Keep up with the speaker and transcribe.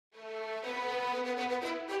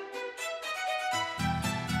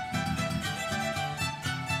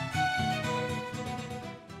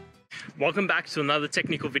Welcome back to another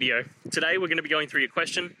technical video. Today we're going to be going through your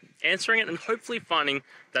question, answering it, and hopefully finding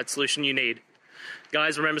that solution you need.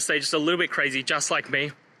 Guys, remember to stay just a little bit crazy, just like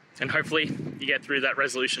me, and hopefully you get through that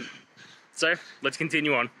resolution. So let's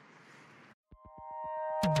continue on.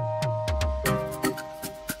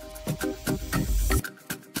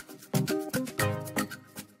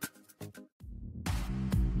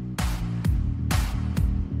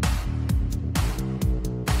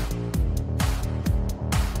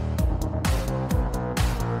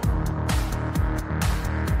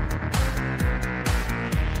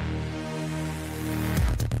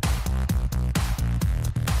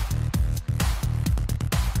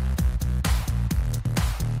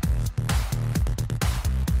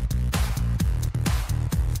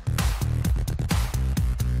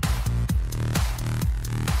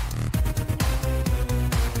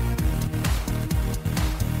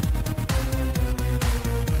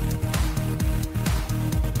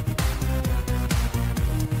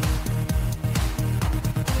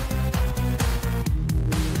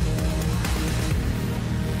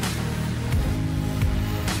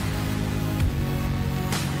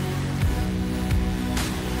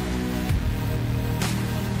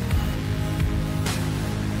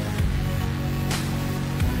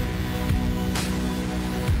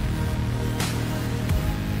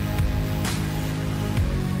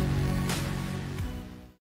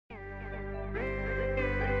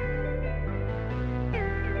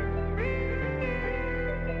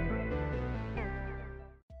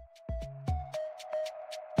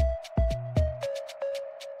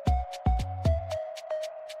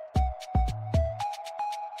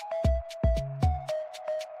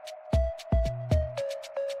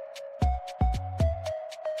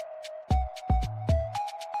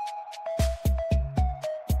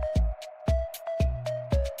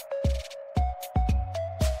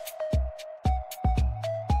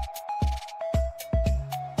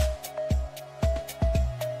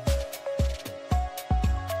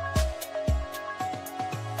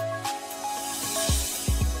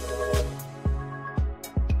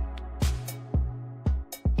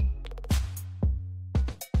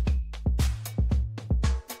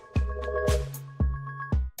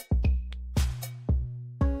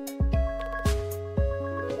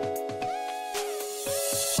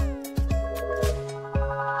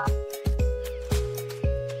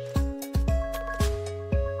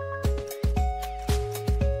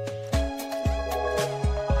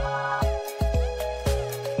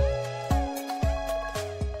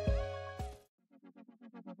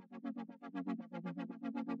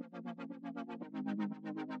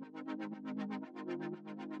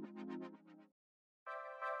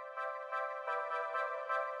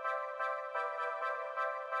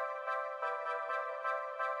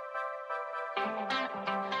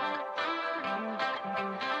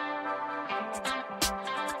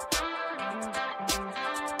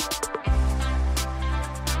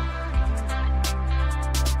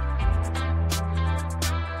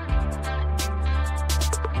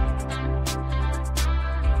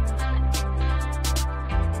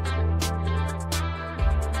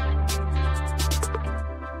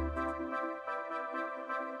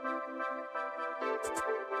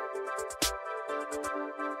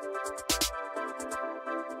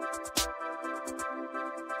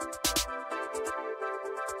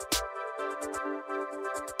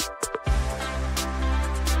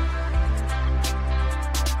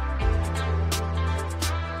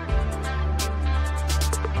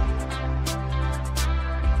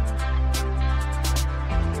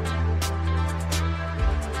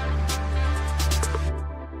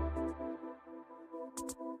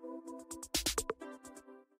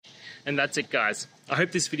 And that's it, guys. I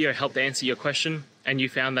hope this video helped answer your question and you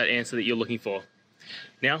found that answer that you're looking for.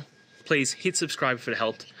 Now, please hit subscribe if it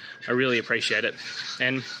helped. I really appreciate it.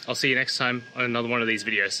 And I'll see you next time on another one of these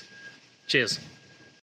videos. Cheers.